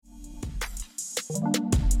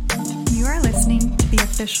You are listening to the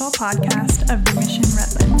official podcast of the Mission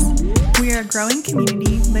Redlands. We are a growing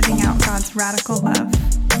community living out God's radical love.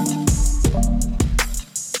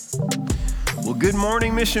 Well, good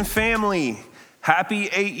morning, Mission family. Happy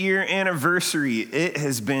 8-year anniversary. It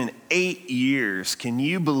has been 8 years. Can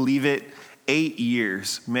you believe it? 8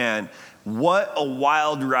 years. Man, what a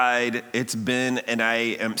wild ride it's been, and I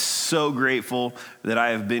am so grateful that I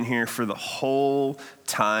have been here for the whole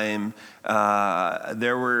time.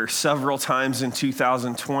 There were several times in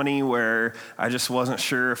 2020 where I just wasn't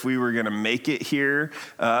sure if we were going to make it here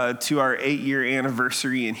to our 8-year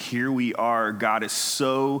anniversary, and here we are. God is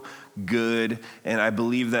so good, and I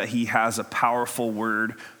believe that he has a powerful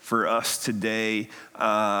word for us today.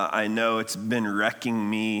 I know it's been wrecking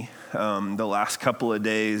me the last couple of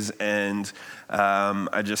days, and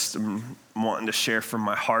I just am wanting to share from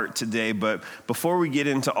my heart today. But before we get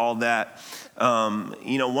into all that,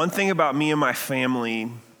 one thing about me and my family,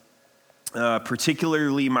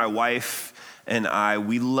 particularly my wife and I,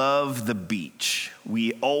 we love the beach.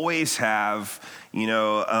 We always have.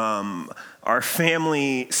 Our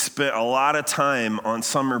family spent a lot of time on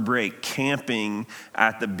summer break camping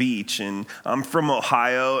at the beach, and I'm from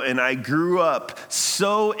Ohio, and I grew up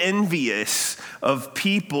so envious of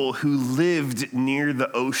people who lived near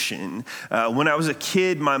the ocean. When I was a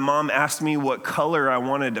kid, my mom asked me what color I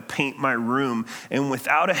wanted to paint my room, and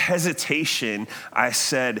without a hesitation, I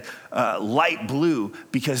said light blue,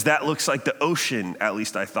 because that looks like the ocean, at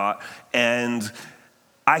least I thought, and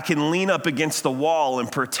I can lean up against the wall and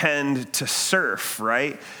pretend to surf,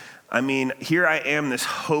 right? I mean, here I am, this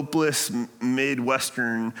hopeless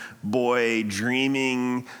Midwestern boy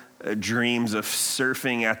dreaming dreams of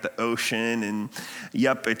surfing at the ocean. And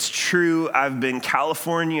yep, it's true. I've been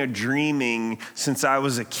California dreaming since I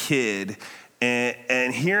was a kid.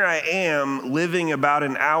 And here I am living about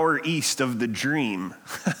an hour east of the dream.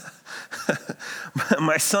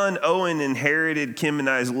 My son Owen inherited Kim and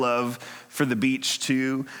I's love for the beach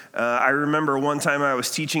too. I remember one time I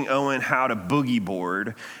was teaching Owen how to boogie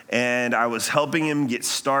board, and I was helping him get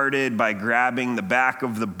started by grabbing the back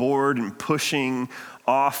of the board and pushing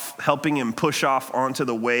off, helping him push off onto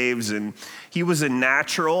the waves. And he was a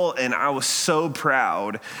natural, and I was so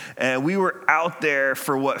proud. And we were out there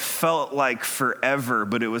for what felt like forever,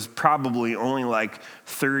 but it was probably only like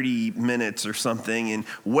 30 minutes or something. And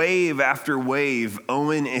wave after wave,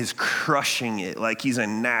 Owen is crushing it like he's a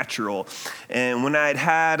natural. And when I'd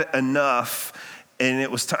had enough, and it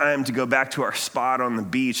was time to go back to our spot on the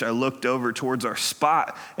beach, I looked over towards our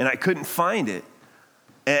spot, and I couldn't find it.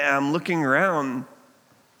 And I'm looking around,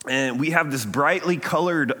 and we have this brightly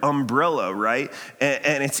colored umbrella, right?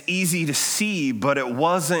 And it's easy to see, but it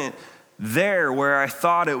wasn't there where I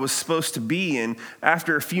thought it was supposed to be. And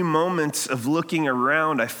after a few moments of looking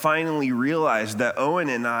around, I finally realized that Owen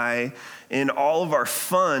and I, in all of our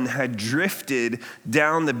fun, had drifted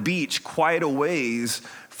down the beach quite a ways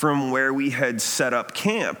from where we had set up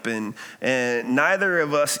camp, and neither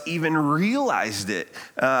of us even realized it.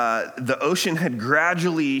 The ocean had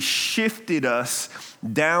gradually shifted us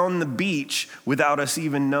down the beach without us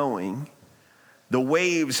even knowing. The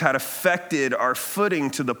waves had affected our footing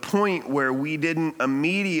to the point where we didn't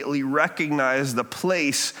immediately recognize the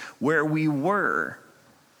place where we were.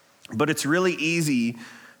 But it's really easy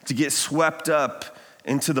to get swept up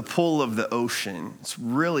into the pull of the ocean. It's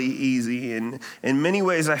really easy. And in many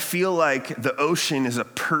ways, I feel like the ocean is a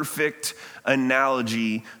perfect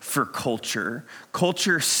analogy for culture.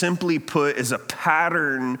 Culture, simply put, is a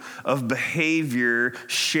pattern of behavior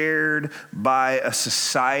shared by a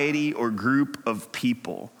society or group of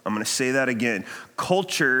people. I'm going to say that again.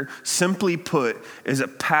 Culture, simply put, is a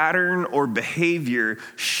pattern or behavior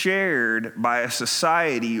shared by a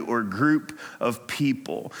society or group of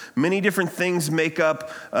people. Many different things make up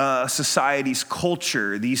society's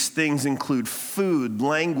culture. These things include food,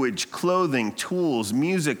 language, clothing, tools,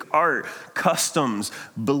 music, art, customs,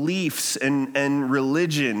 beliefs, and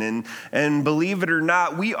religion. And believe it or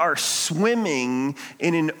not, we are swimming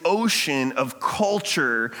in an ocean of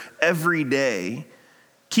culture every day.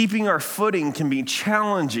 Keeping our footing can be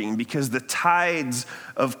challenging because the tides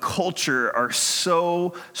of culture are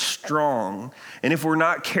so strong. And if we're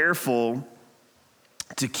not careful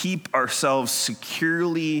to keep ourselves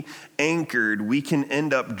securely anchored, we can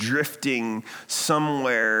end up drifting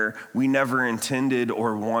somewhere we never intended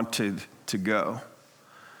or wanted to go.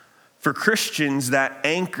 For Christians, that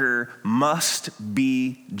anchor must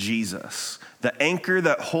be Jesus, the anchor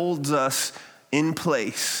that holds us in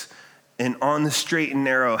place and on the straight and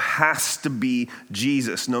narrow has to be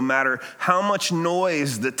Jesus. No matter how much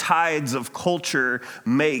noise the tides of culture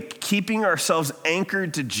make, keeping ourselves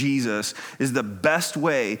anchored to Jesus is the best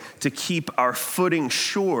way to keep our footing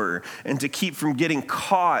sure and to keep from getting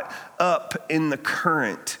caught up in the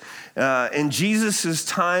current. In Jesus'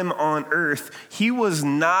 time on earth, he was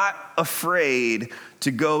not afraid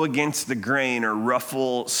to go against the grain or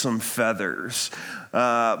ruffle some feathers.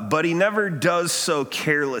 But he never does so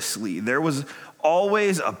carelessly. There was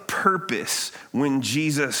always a purpose when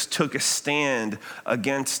Jesus took a stand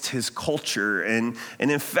against his culture. And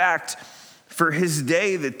in fact, for his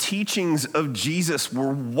day, the teachings of Jesus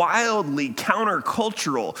were wildly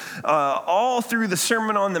countercultural. All through the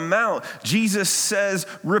Sermon on the Mount, Jesus says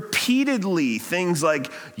repeatedly things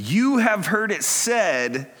like, "You have heard it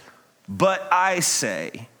said, but I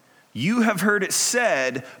say." You have heard it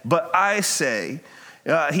said, but I say.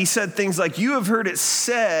 He said things like, "You have heard it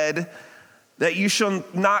said that you shall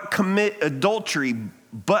not commit adultery,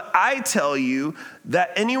 but I tell you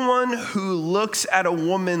that anyone who looks at a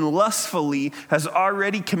woman lustfully has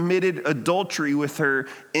already committed adultery with her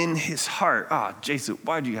in his heart." Jason,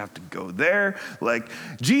 why do you have to go there?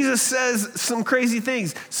 Jesus says some crazy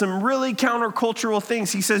things, some really countercultural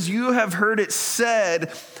things. He says, "You have heard it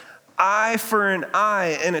said, eye for an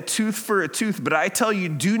eye and a tooth for a tooth. But I tell you,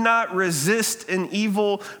 do not resist an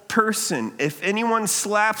evil person. If anyone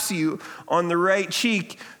slaps you on the right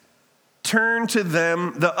cheek, turn to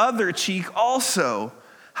them the other cheek also."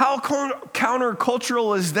 How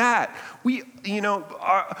countercultural is that? We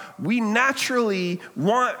naturally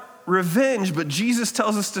want revenge, but Jesus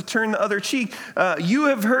tells us to turn the other cheek. You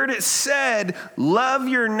have heard it said, love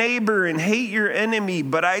your neighbor and hate your enemy.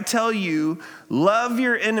 But I tell you, love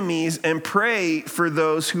your enemies and pray for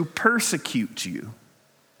those who persecute you.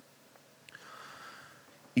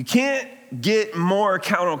 You can't get more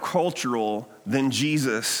countercultural than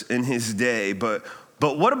Jesus in his day. But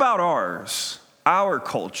what about ours? Our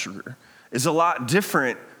culture is a lot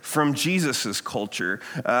different from Jesus's culture.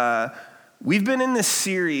 We've been in this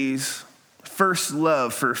series, First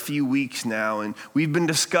Love, for a few weeks now, and we've been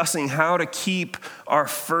discussing how to keep our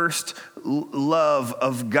first love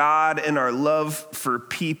of God and our love for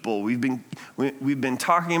people. We've been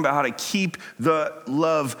talking about how to keep the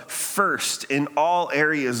love first in all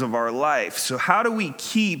areas of our life. So how do we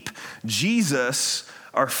keep Jesus,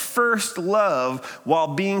 our first love, while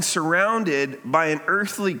being surrounded by an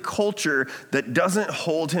earthly culture that doesn't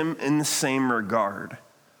hold him in the same regard?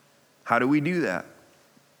 How do we do that?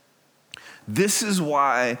 This is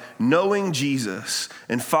why knowing Jesus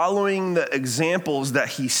and following the examples that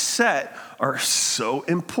he set are so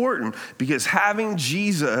important, because having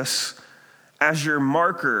Jesus as your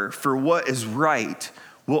marker for what is right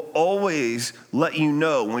will always let you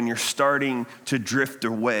know when you're starting to drift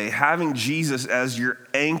away. Having Jesus as your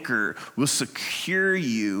anchor will secure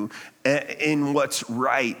you in what's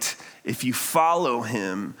right if you follow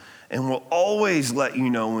him, and will always let you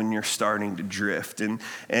know when you're starting to drift. And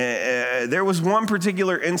there was one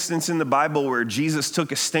particular instance in the Bible where Jesus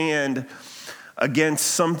took a stand against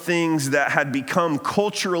some things that had become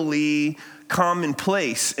culturally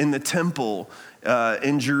commonplace in the temple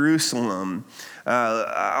in Jerusalem.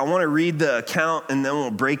 I want to read the account and then we'll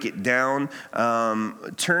break it down.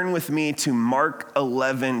 Turn with me to Mark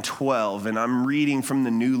 11:12, and I'm reading from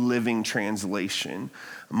the New Living Translation.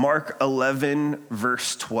 Mark 11,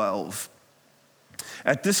 verse 12.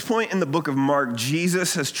 At this point in the book of Mark,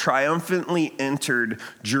 Jesus has triumphantly entered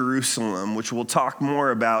Jerusalem, which we'll talk more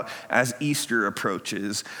about as Easter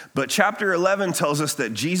approaches. But chapter 11 tells us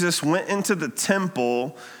that Jesus went into the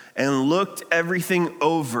temple and looked everything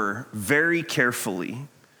over very carefully.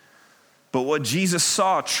 But what Jesus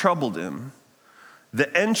saw troubled him.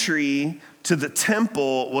 The entry to the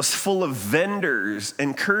temple was full of vendors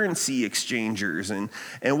and currency exchangers, and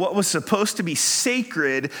what was supposed to be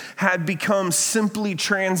sacred had become simply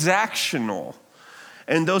transactional.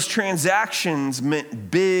 And those transactions meant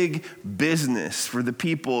big business for the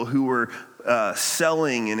people who were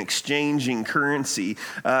selling and exchanging currency.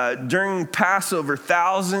 During Passover,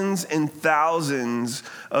 thousands and thousands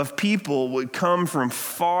of people would come from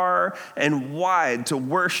far and wide to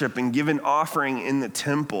worship and give an offering in the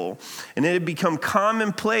temple. And it had become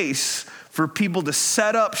commonplace for people to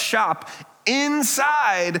set up shop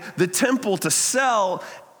inside the temple to sell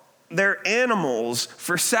their animals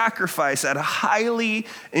for sacrifice at a highly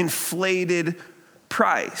inflated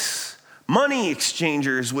price. Money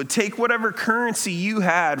exchangers would take whatever currency you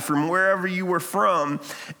had from wherever you were from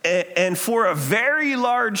and for a very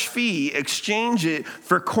large fee, exchange it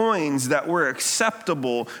for coins that were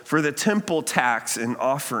acceptable for the temple tax and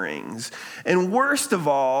offerings. And worst of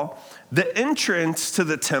all, the entrance to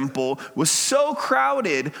the temple was so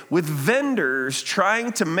crowded with vendors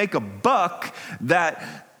trying to make a buck that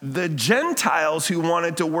the Gentiles who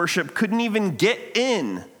wanted to worship couldn't even get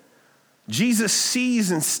in. Jesus sees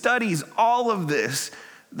and studies all of this,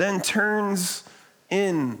 then turns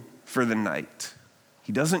in for the night.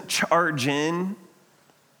 He doesn't charge in.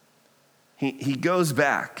 He goes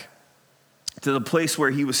back to the place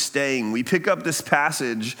where he was staying. We pick up this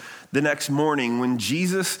passage the next morning when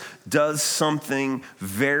Jesus does something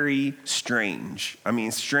very strange. I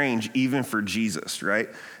mean, strange even for Jesus, right?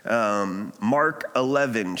 Mark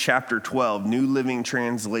 11, chapter 12, New Living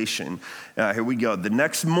Translation. Here we go. The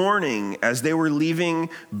next morning, as they were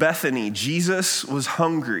leaving Bethany, Jesus was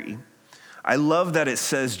hungry. I love that it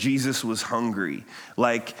says Jesus was hungry.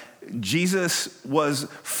 Like, Jesus was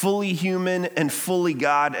fully human and fully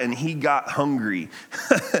God, and he got hungry.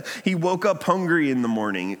 He woke up hungry in the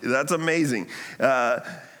morning. That's amazing.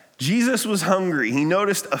 Jesus was hungry. He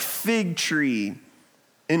noticed a fig tree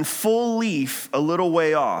in full leaf a little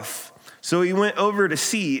way off. So he went over to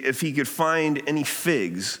see if he could find any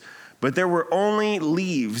figs. But there were only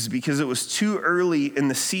leaves because it was too early in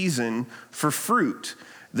the season for fruit.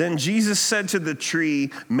 Then Jesus said to the tree,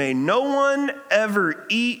 "May no one ever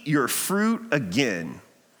eat your fruit again."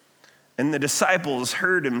 And the disciples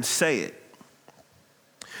heard him say it.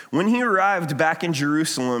 When he arrived back in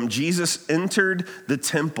Jerusalem, Jesus entered the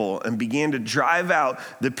temple and began to drive out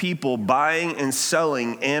the people buying and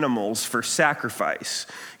selling animals for sacrifice.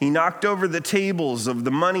 He knocked over the tables of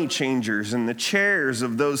the money changers and the chairs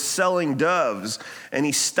of those selling doves, and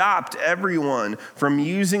he stopped everyone from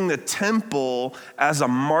using the temple as a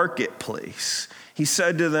marketplace. He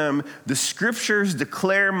said to them, "The scriptures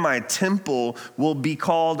declare my temple will be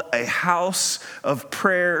called a house of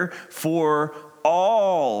prayer for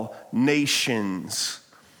all nations,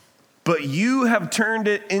 but you have turned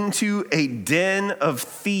it into a den of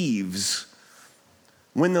thieves."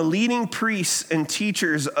 When the leading priests and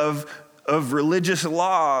teachers of religious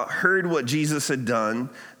law heard what Jesus had done,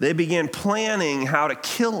 they began planning how to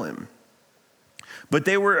kill him. But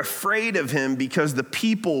they were afraid of him because the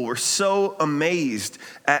people were so amazed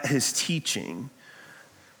at his teaching.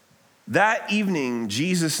 That evening,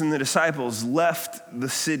 Jesus and the disciples left the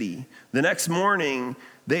city. The next morning,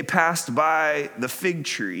 they passed by the fig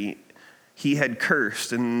tree he had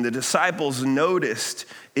cursed, and the disciples noticed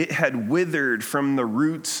it had withered from the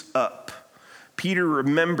roots up. Peter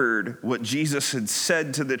remembered what Jesus had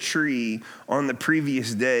said to the tree on the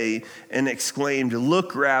previous day and exclaimed,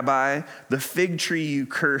 "Look, Rabbi, the fig tree you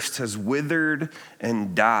cursed has withered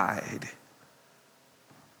and died."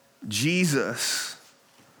 Jesus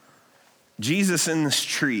in this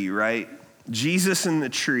tree, right? Jesus in the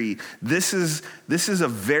tree. This is a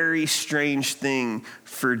very strange thing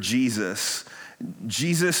for Jesus.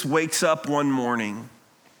 Jesus wakes up one morning.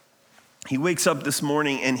 He wakes up this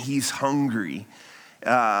morning and he's hungry.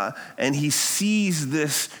 And he sees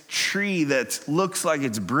this tree that looks like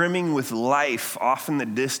it's brimming with life off in the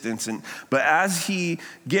distance. But as he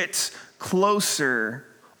gets closer,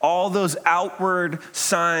 all those outward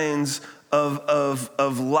signs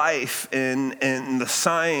of life and the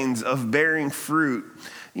signs of bearing fruit,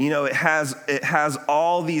 it has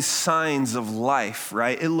all these signs of life,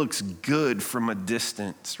 right? It looks good from a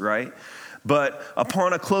distance, right? But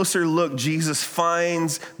upon a closer look, Jesus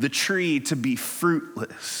finds the tree to be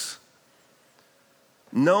fruitless.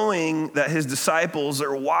 Knowing that his disciples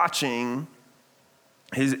are watching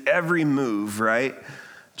his every move, right?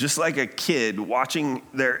 Just like a kid watching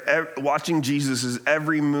Jesus'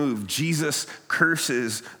 every move, Jesus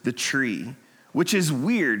curses the tree, which is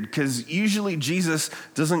weird because usually Jesus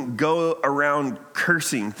doesn't go around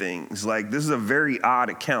cursing things. Like, this is a very odd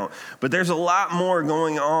account. But there's a lot more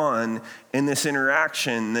going on in this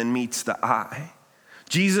interaction than meets the eye.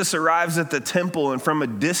 Jesus arrives at the temple, and from a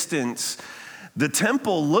distance, the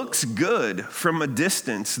temple looks good from a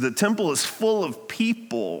distance. The temple is full of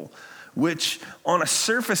people, which on a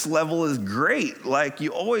surface level is great. Like,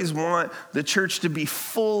 you always want the church to be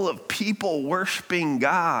full of people worshiping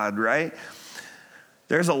God, right?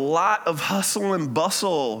 There's a lot of hustle and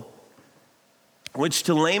bustle, which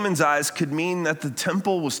to layman's eyes could mean that the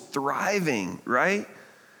temple was thriving, right?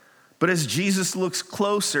 But as Jesus looks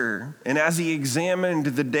closer, and as he examined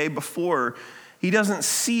the day before, he doesn't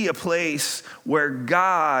see a place where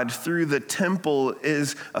God, through the temple,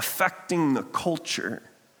 is affecting the culture.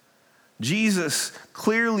 Jesus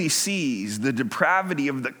clearly sees the depravity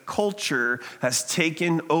of the culture has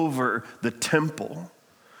taken over the temple.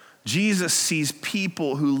 Jesus sees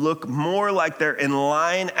people who look more like they're in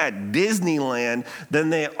line at Disneyland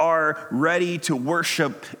than they are ready to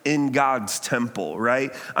worship in God's temple,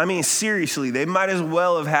 right? I mean, seriously, they might as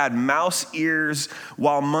well have had mouse ears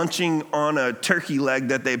while munching on a turkey leg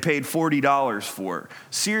that they paid $40 for.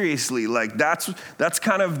 Seriously, like that's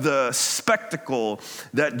kind of the spectacle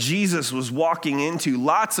that Jesus was walking into.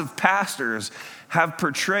 Lots of pastors have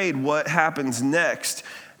portrayed what happens next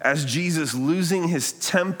as Jesus losing his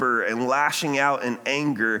temper and lashing out in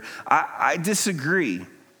anger. I disagree.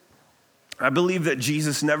 I believe that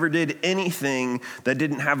Jesus never did anything that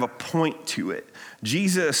didn't have a point to it.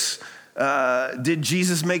 Did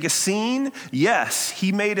Jesus make a scene? Yes,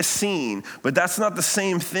 he made a scene, but that's not the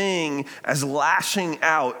same thing as lashing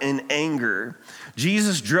out in anger.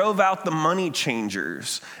 Jesus drove out the money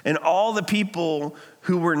changers and all the people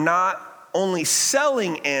who were not only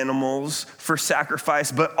selling animals for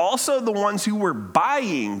sacrifice, but also the ones who were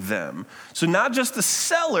buying them. So not just the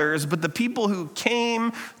sellers, but the people who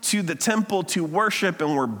came to the temple to worship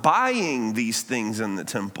and were buying these things in the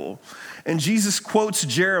temple. And Jesus quotes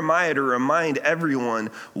Jeremiah to remind everyone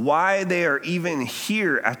why they are even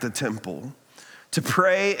here at the temple, to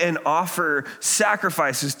pray and offer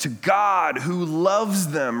sacrifices to God who loves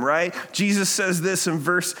them, right? Jesus says this in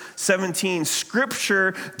verse 17, the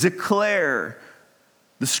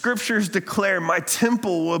scriptures declare, my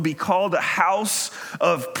temple will be called a house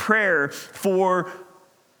of prayer for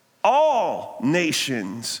all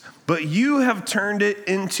nations, but you have turned it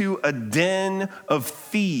into a den of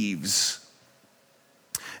thieves.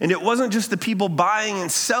 And it wasn't just the people buying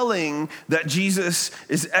and selling that Jesus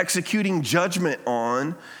is executing judgment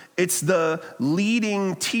on. It's the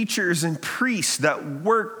leading teachers and priests that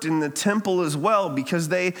worked in the temple as well, because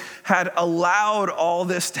they had allowed all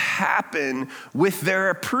this to happen with their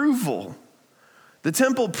approval. The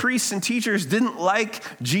temple priests and teachers didn't like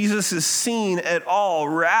Jesus' scene at all.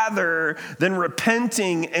 Rather than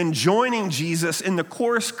repenting and joining Jesus in the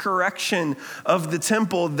course correction of the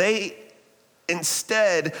temple, they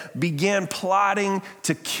instead began plotting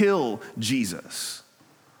to kill Jesus.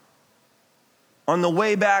 On the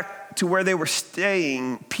way back to where they were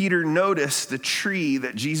staying, Peter noticed the tree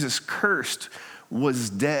that Jesus cursed was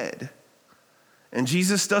dead. And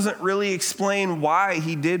Jesus doesn't really explain why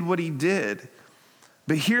he did what he did.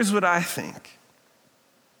 But here's what I think.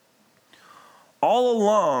 All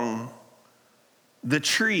along, the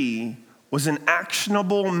tree was an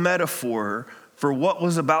actionable metaphor for what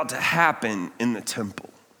was about to happen in the temple.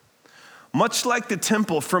 Much like the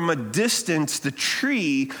temple, from a distance, the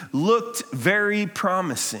tree looked very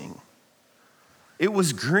promising. It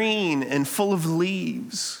was green and full of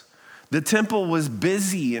leaves. The temple was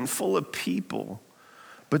busy and full of people.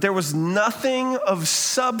 But there was nothing of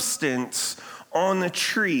substance on the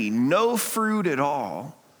tree, no fruit at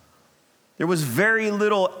all. There was very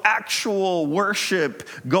little actual worship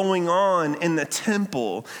going on in the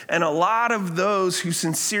temple, and a lot of those who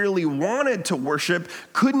sincerely wanted to worship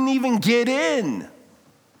couldn't even get in.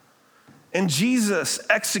 And Jesus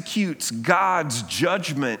executes God's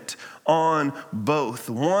judgment on both,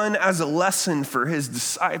 one as a lesson for his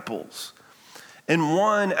disciples, and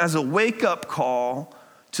one as a wake-up call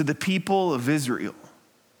to the people of Israel.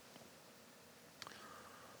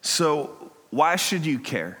 So why should you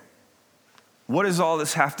care? What does all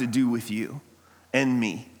this have to do with you and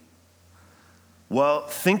me? Well,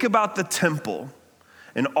 think about the temple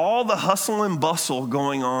and all the hustle and bustle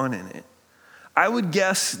going on in it. I would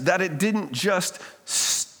guess that it didn't just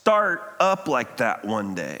start up like that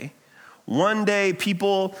one day. One day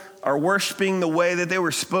people are worshiping the way that they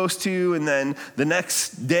were supposed to, and then the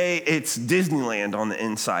next day it's Disneyland on the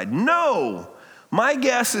inside. No, my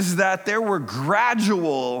guess is that there were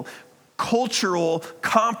gradual cultural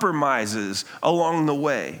compromises along the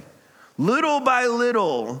way, little by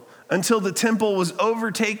little, until the temple was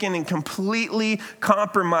overtaken and completely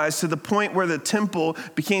compromised to the point where the temple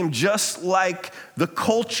became just like the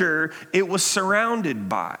culture it was surrounded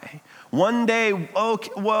by. One day,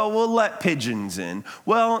 okay, well, we'll let pigeons in.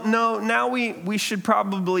 Well, no, now we should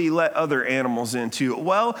probably let other animals in too.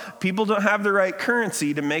 Well, people don't have the right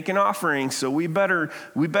currency to make an offering, so we better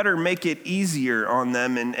make it easier on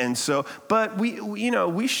them. And so, but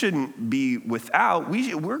we shouldn't be without.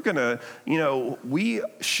 We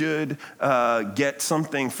should get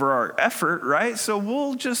something for our effort, right? So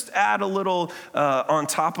we'll just add a little on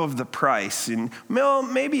top of the price, and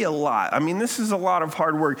maybe a lot. I mean, this is a lot of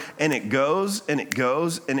hard work, and it goes and it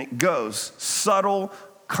goes and it goes. Subtle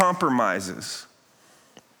compromises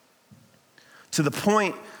to the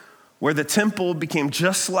point where the temple became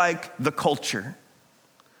just like the culture.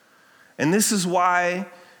 And this is why,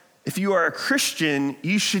 if you are a Christian,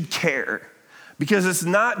 you should care. Because it's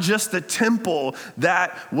not just the temple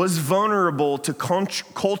that was vulnerable to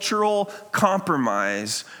cultural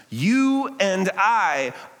compromise. You and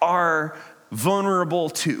I are vulnerable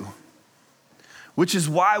too. Which is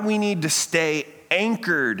why we need to stay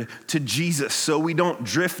anchored to Jesus so we don't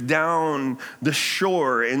drift down the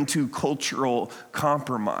shore into cultural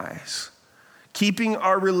compromise. Keeping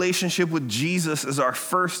our relationship with Jesus as our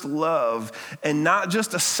first love and not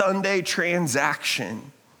just a Sunday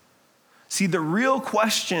transaction. See, the real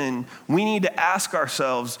question we need to ask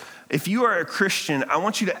ourselves, if you are a Christian, I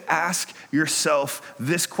want you to ask yourself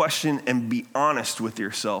this question and be honest with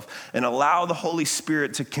yourself and allow the Holy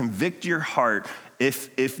Spirit to convict your heart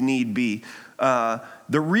if need be. The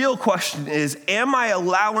real question is, am I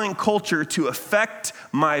allowing culture to affect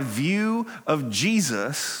my view of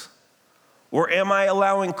Jesus, or am I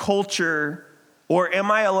allowing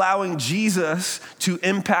Jesus to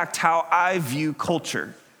impact how I view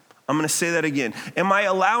culture? I'm going to say that again. Am I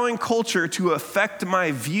allowing culture to affect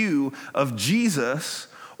my view of Jesus,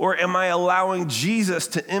 or am I allowing Jesus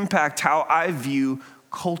to impact how I view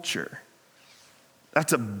culture?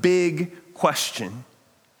 That's a big question.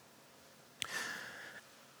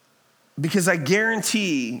 Because I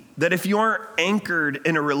guarantee that if you aren't anchored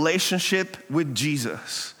in a relationship with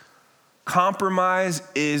Jesus, compromise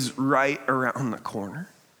is right around the corner.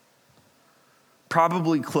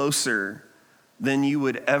 Probably closer than you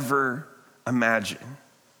would ever imagine.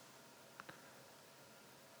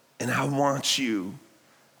 And I want you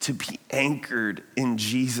to be anchored in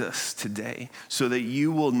Jesus today so that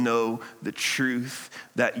you will know the truth,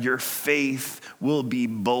 that your faith will be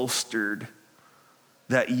bolstered,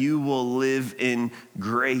 that you will live in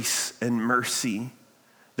grace and mercy,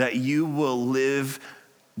 that you will live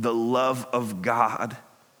the love of God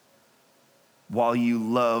while you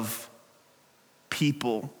love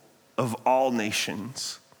people of all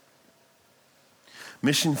nations.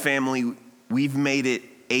 Mission family, we've made it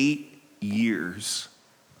 8 years.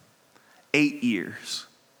 8 years.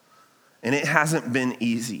 And it hasn't been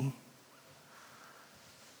easy.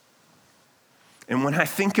 And when I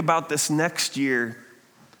think about this next year,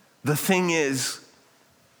 the thing is,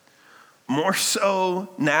 more so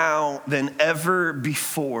now than ever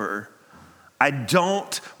before, I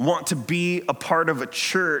don't want to be a part of a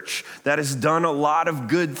church that has done a lot of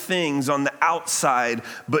good things on the outside,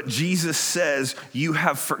 but Jesus says, you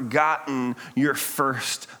have forgotten your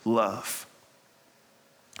first love.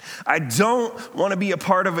 I don't want to be a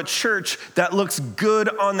part of a church that looks good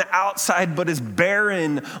on the outside, but is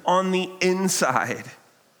barren on the inside.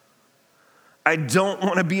 I don't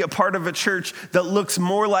want to be a part of a church that looks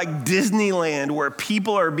more like Disneyland, where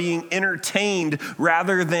people are being entertained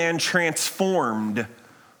rather than transformed.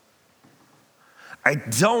 I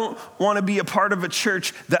don't want to be a part of a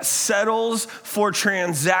church that settles for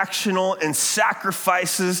transactional and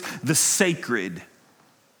sacrifices the sacred.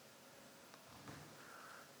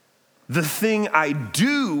 The thing I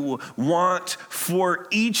do want for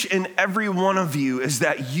each and every one of you is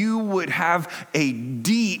that you would have a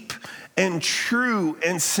deep and true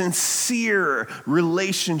and sincere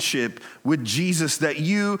relationship with Jesus, that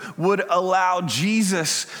you would allow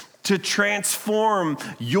Jesus to transform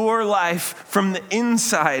your life from the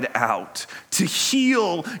inside out, to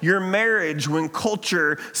heal your marriage when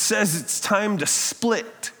culture says it's time to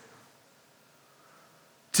split,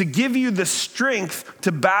 to give you the strength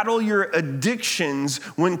to battle your addictions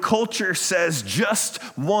when culture says just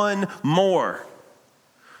one more,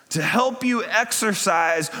 to help you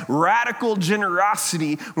exercise radical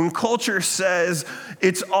generosity when culture says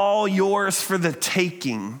it's all yours for the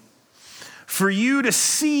taking. For you to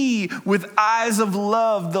see with eyes of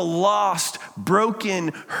love the lost, broken,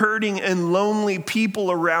 hurting, and lonely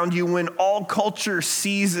people around you when all culture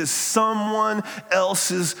sees is someone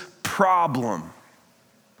else's problem.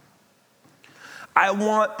 I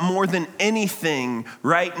want more than anything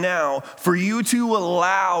right now for you to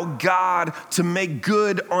allow God to make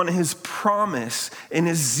good on his promise in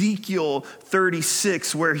Ezekiel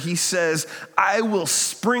 36, where he says, I will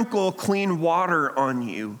sprinkle clean water on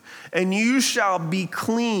you, and you shall be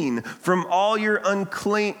clean from all your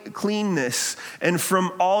uncleanness, and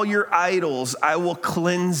from all your idols I will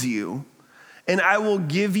cleanse you, and I will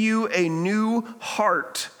give you a new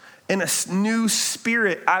heart, and a new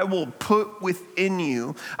spirit I will put within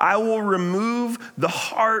you. I will remove the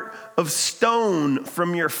heart of stone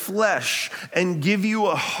from your flesh and give you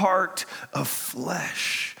a heart of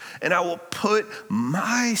flesh. And I will put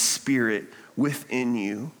my spirit within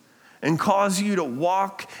you and cause you to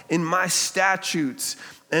walk in my statutes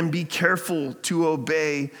and be careful to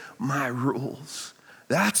obey my rules.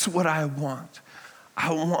 That's what I want.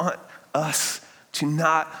 I want us to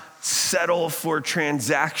not settle for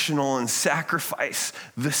transactional and sacrifice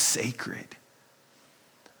the sacred.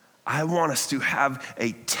 I want us to have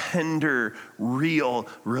a tender, real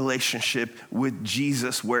relationship with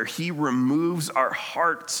Jesus where he removes our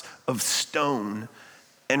hearts of stone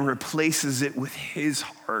and replaces it with his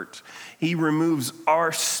heart. He removes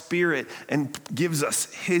our spirit and gives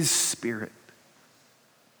us his spirit.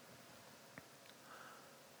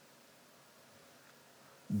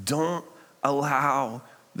 Don't allow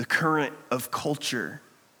the current of culture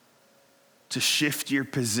to shift your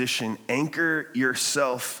position. Anchor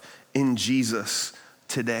yourself in Jesus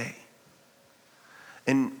today.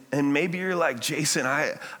 And maybe you're like, Jason,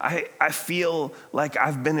 I feel like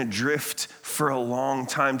I've been adrift for a long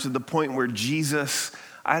time to the point where Jesus,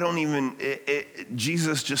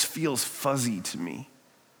 Jesus just feels fuzzy to me.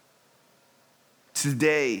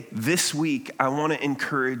 Today, this week, I want to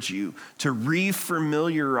encourage you to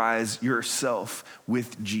refamiliarize yourself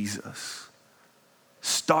with Jesus.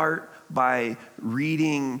 Start by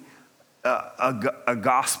reading a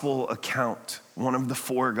gospel account, one of the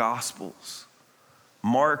 4 gospels.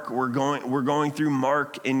 Mark, we're going through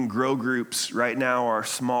Mark in grow groups right now, our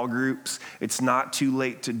small groups. It's not too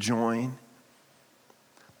late to join.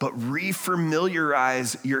 But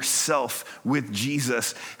refamiliarize yourself with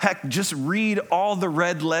Jesus. Heck, just read all the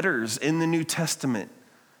red letters in the New Testament.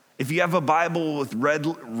 If you have a Bible with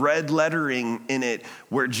red lettering in it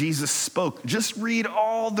where Jesus spoke, just read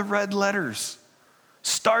all the red letters.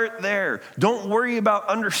 Start there. Don't worry about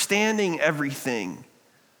understanding everything.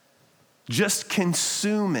 Just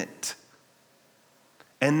consume it.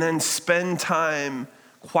 And then spend time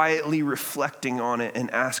quietly reflecting on it and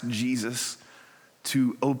ask Jesus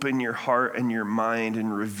to open your heart and your mind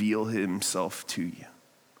and reveal himself to you.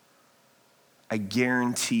 I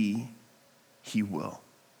guarantee he will.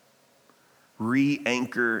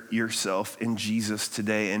 Re-anchor yourself in Jesus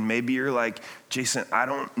today. And maybe you're like, Jason, I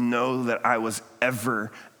don't know that I was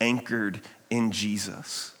ever anchored in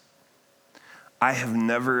Jesus. I have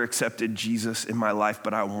never accepted Jesus in my life,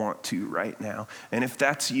 but I want to right now. And if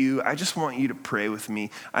that's you, I just want you to pray with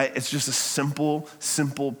me. It's just a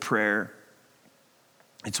simple prayer.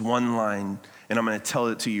 It's one line, and I'm going to tell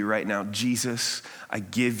it to you right now. Jesus, I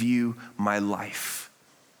give you my life.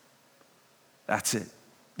 That's it.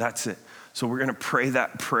 That's it. So we're going to pray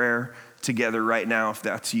that prayer together right now if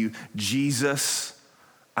that's you. Jesus,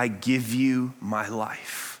 I give you my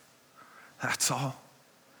life. That's all.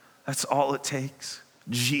 That's all it takes.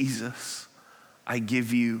 Jesus, I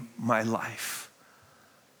give you my life.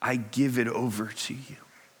 I give it over to you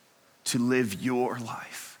to live your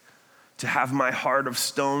life, to have my heart of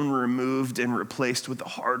stone removed and replaced with a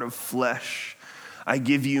heart of flesh. I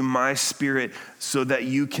give you my spirit so that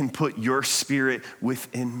you can put your spirit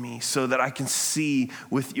within me, so that I can see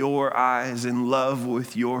with your eyes and love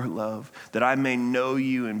with your love, that I may know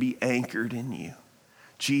you and be anchored in you.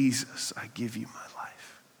 Jesus, I give you my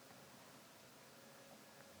life.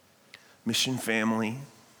 Mission family,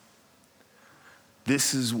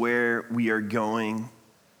 this is where we are going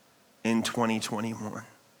in 2021.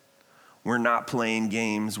 We're not playing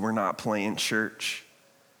games. We're not playing church.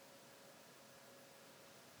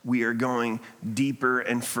 We are going deeper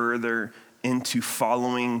and further into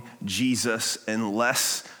following Jesus and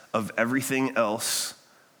less of everything else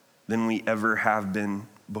than we ever have been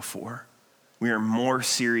before. We are more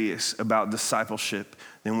serious about discipleship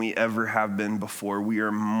than we ever have been before. We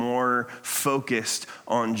are more focused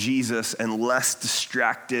on Jesus and less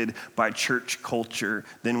distracted by church culture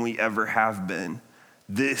than we ever have been.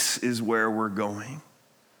 This is where we're going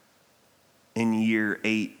in year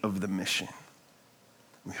 8 of the mission.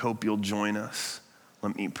 We hope you'll join us.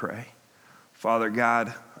 Let me pray. Father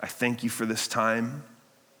God, I thank you for this time.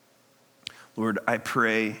 Lord, I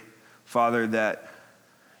pray, Father, that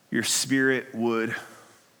your Spirit would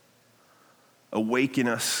awaken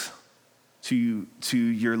us to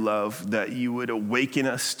your love, that you would awaken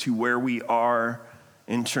us to where we are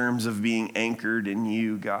in terms of being anchored in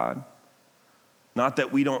you, God. Not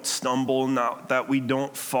that we don't stumble, not that we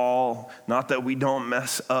don't fall, not that we don't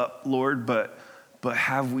mess up, Lord, but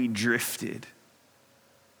have we drifted?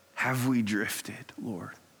 Have we drifted,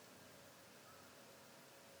 Lord?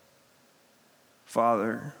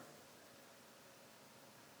 Father,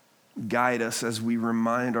 guide us as we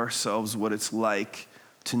remind ourselves what it's like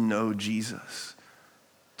to know Jesus,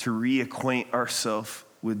 to reacquaint ourselves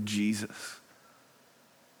with Jesus,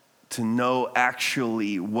 to know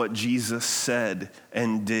actually what Jesus said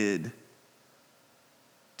and did,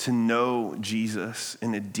 to know Jesus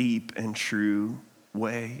in a deep and true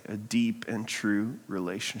way, a deep and true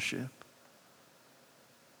relationship.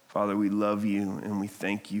 Father, we love you and we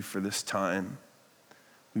thank you for this time.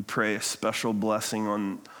 We pray a special blessing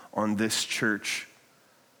on this church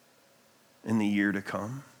in the year to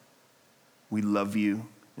come. We love you.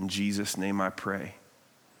 In Jesus' name I pray.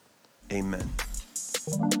 Amen.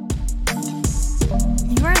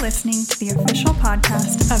 You are listening to the official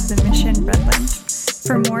podcast of The Mission Redlands.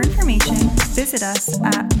 For more information, visit us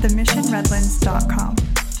at themissionredlands.com.